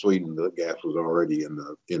Finland and Sweden, the gas was already in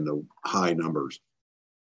the high numbers.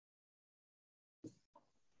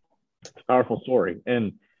 It's a powerful story.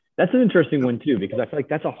 And that's an interesting one too, because I feel like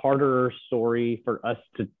that's a harder story for us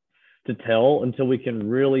to tell until we can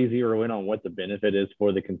really zero in on what the benefit is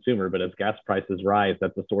for the consumer. But as gas prices rise,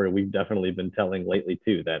 that's a story we've definitely been telling lately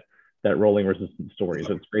too, that rolling resistance story.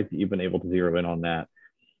 So it's great that you've been able to zero in on that.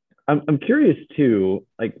 I'm curious too,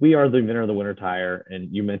 like we are the inventor of the winter tire, and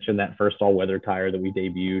you mentioned that first all-weather tire that we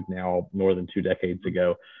debuted now more than 2 decades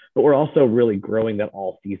ago, but we're also really growing that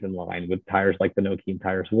all-season line with tires like the Nokian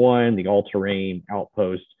Tires 1, the All-Terrain,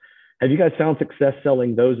 Outpost. Have you guys found success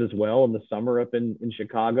selling those as well in the summer up in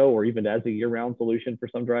Chicago, or even as a year-round solution for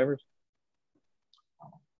some drivers?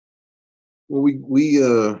 Well,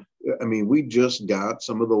 we just got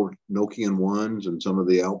some of the Nokian ones and some of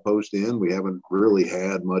the Outpost in. We haven't really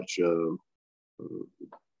had much,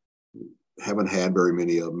 haven't had very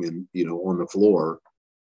many of them in, on the floor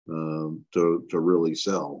to really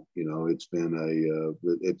sell. It's been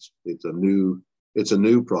it's a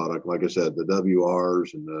new product. Like I said, the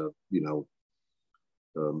WRs and the,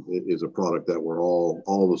 It is a product that we're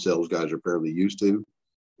all the sales guys are fairly used to.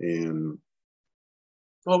 And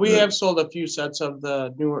well, we have sold a few sets of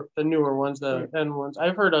the newer ones, the N ones.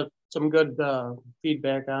 I've heard some good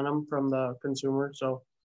feedback on them from the consumer. So,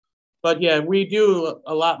 but yeah, we do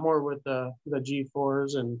a lot more with the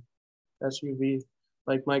G4s and SUV,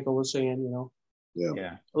 like Michael was saying.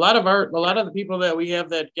 Yeah. A lot of the people that we have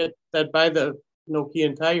that buy the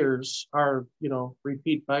Nokian tires are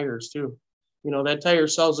repeat buyers too. That tire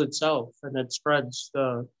sells itself and it spreads.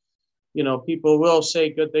 People will say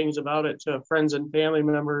good things about it to friends and family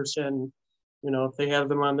members, and if they have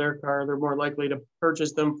them on their car, they're more likely to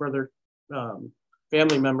purchase them for their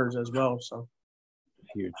family members as well. So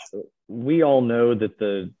huge. We all know that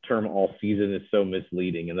the term all season is so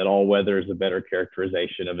misleading, and that all weather is a better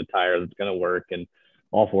characterization of a tire that's going to work in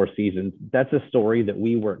all 4 seasons. That's a story that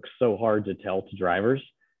we work so hard to tell to drivers.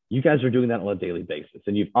 You guys are doing that on a daily basis,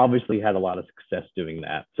 and you've obviously had a lot of success doing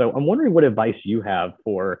that. So I'm wondering what advice you have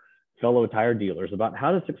for fellow tire dealers about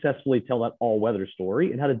how to successfully tell that all-weather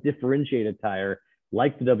story and how to differentiate a tire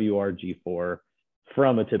like the WRG4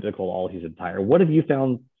 from a typical all-season tire. What have you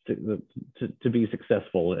found to be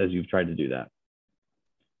successful as you've tried to do that?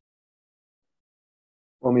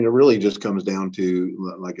 Well, I mean, it really just comes down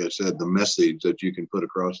to, like I said, the message that you can put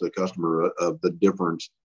across to the customer of the difference.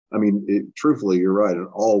 I mean, truthfully, you're right. An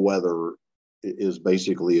all-weather is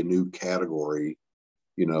basically a new category.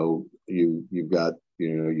 You've got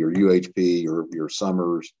your UHP, your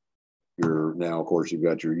summers, now of course you've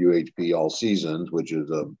got your UHP all seasons, which is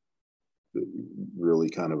a really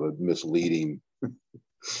kind of a misleading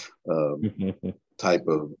type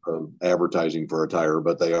of advertising for a tire,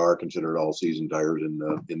 but they are considered all season tires in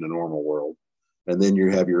the normal world. And then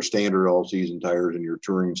you have your standard all season tires and your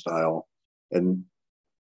touring style. And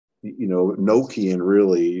Nokian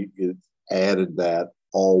really added that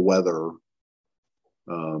all weather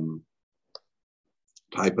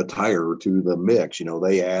type of tire to the mix.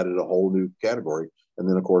 They added a whole new category. And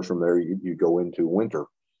then of course from there you go into winter.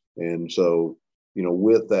 And so,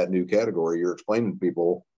 with that new category, you're explaining to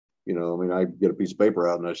people, I get a piece of paper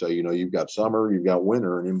out and I say, you've got summer, you've got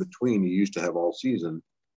winter, and in between you used to have all season.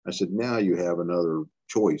 I said, now you have another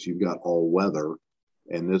choice. You've got all weather,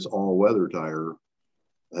 and this all weather tire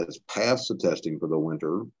has passed the testing for the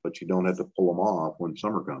winter, but you don't have to pull them off when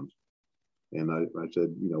summer comes. And I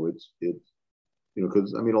said, it's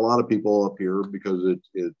because a lot of people up here, because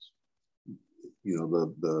it's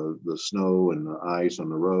the snow and the ice on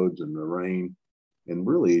the roads and the rain, and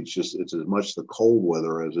really it's as much the cold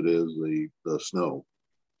weather as it is the snow.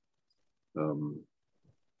 And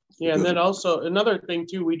then also another thing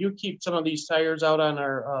too, we do keep some of these tires out on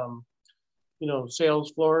our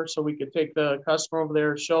sales floor, so we could take the customer over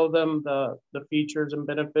there, show them the features and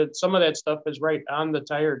benefits. Some of that stuff is right on the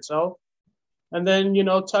tire itself. And then,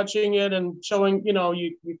 touching it and showing,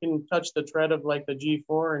 you can touch the tread of like the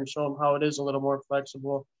G4 and show them how it is a little more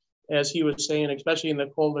flexible, as he was saying, especially in the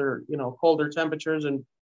colder temperatures. And,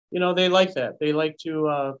 they like that. They like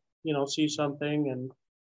to, see something. And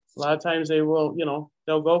a lot of times they will,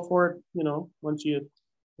 they'll go for it, once you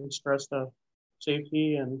express the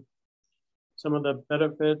safety and some of the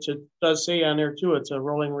benefits. It does say on there too, it's a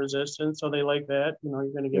rolling resistance. So they like that. You're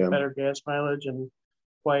going to get better gas mileage and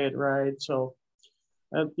quiet ride. So,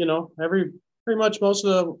 pretty much most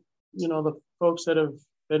of the folks that have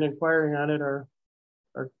been inquiring on it are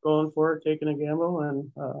going for it, taking a gamble,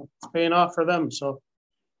 and it's paying off for them. So,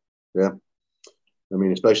 yeah,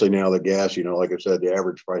 especially now the gas, like I said, the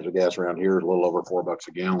average price of gas around here is a little over $4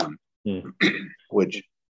 a gallon, which,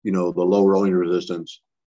 the low rolling resistance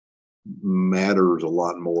matters a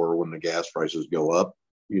lot more when the gas prices go up,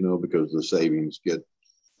 because the savings get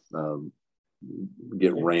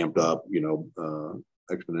ramped up,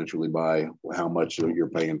 exponentially by how much you're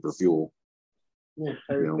paying for fuel.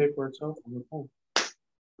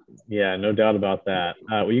 Yeah, no doubt about that.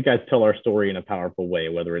 Well, you guys tell our story in a powerful way,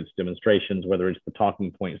 whether it's demonstrations, whether it's the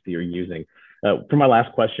talking points that you're using. For my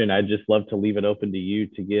last question, I'd just love to leave it open to you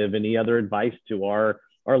to give any other advice to our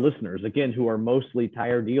listeners, again, who are mostly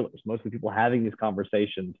tire dealers, mostly people having these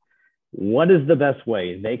conversations. What is the best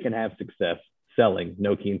way they can have success selling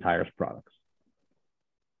Nokian Tires products?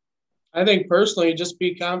 I think personally, just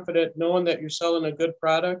be confident knowing that you're selling a good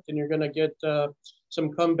product and you're going to get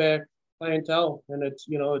some comeback clientele, and it's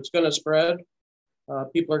going to spread.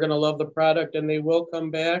 People are going to love the product and they will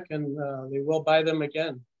come back and they will buy them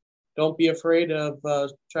again. Don't be afraid of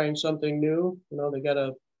trying something new. They got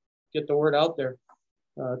to get the word out there.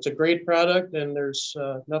 It's a great product, and there's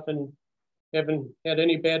haven't had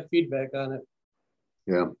any bad feedback on it.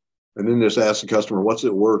 Yeah. And then just ask the customer, what's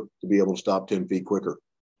it worth to be able to stop 10 feet quicker?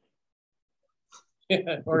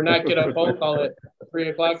 or not get a phone call at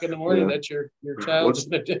 3:00 in the morning Yeah. that your child's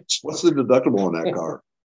in the ditch. What's the deductible on that car?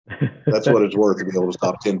 That's what it's worth to be able to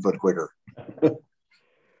stop 10 foot quicker.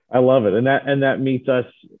 I love it. And that meets us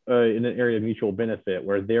in an area of mutual benefit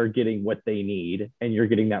where they're getting what they need and you're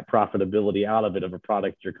getting that profitability out of it of a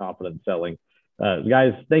product you're confident selling.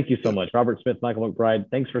 Guys, thank you so much. Robert Smith, Michael McBride,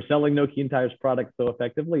 thanks for selling Nokian Tires products so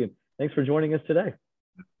effectively. And thanks for joining us today.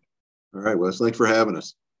 All right, Wes, thanks for having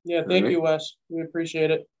us. Yeah, thank you, Wes. We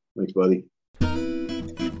appreciate it. Thanks, buddy.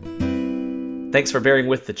 Thanks for bearing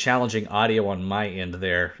with the challenging audio on my end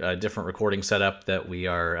there. A different recording setup that we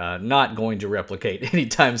are not going to replicate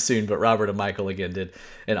anytime soon, but Robert and Michael again did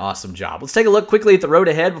an awesome job. Let's take a look quickly at the road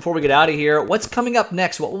ahead before we get out of here. What's coming up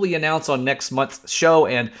next? What will we announce on next month's show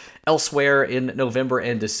and elsewhere in November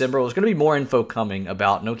and December? There's going to be more info coming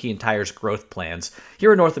about Nokian Tires' growth plans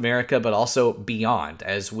here in North America, but also beyond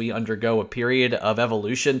as we undergo a period of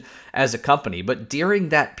evolution as a company. But during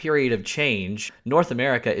that period of change, North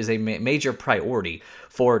America is a major priority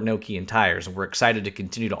for Nokian Tires. And we're excited to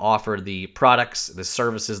continue to offer the products, the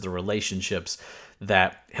services, the relationships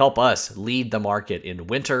that help us lead the market in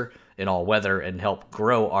winter, in all weather, and help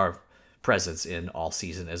grow our presence in all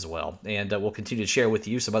season as well. And we'll continue to share with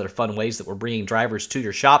you some other fun ways that we're bringing drivers to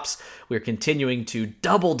your shops. We're continuing to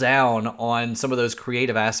double down on some of those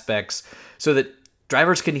creative aspects so that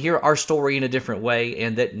drivers can hear our story in a different way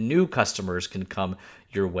and that new customers can come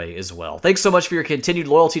your way as well. Thanks so much for your continued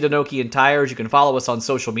loyalty to Nokian Tires. You can follow us on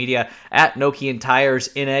social media at Nokian Tires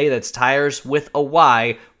NA. That's tires with a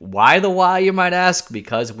Y. Why the Y, you might ask?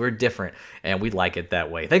 Because we're different and we like it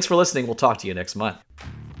that way. Thanks for listening. We'll talk to you next month.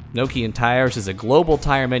 Nokian Tires is a global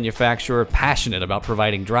tire manufacturer passionate about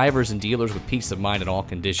providing drivers and dealers with peace of mind in all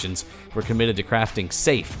conditions. We're committed to crafting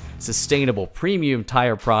safe, sustainable, premium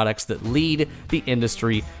tire products that lead the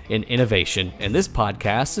industry in innovation. And this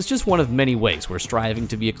podcast is just one of many ways we're striving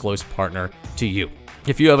to be a close partner to you.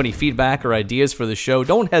 If you have any feedback or ideas for the show,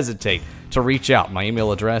 don't hesitate to reach out. My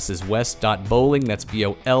email address is wes.bowling, that's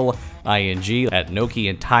BOLING, at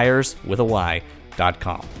NokianTires with a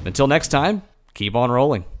Y.com. Until next time, keep on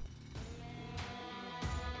rolling.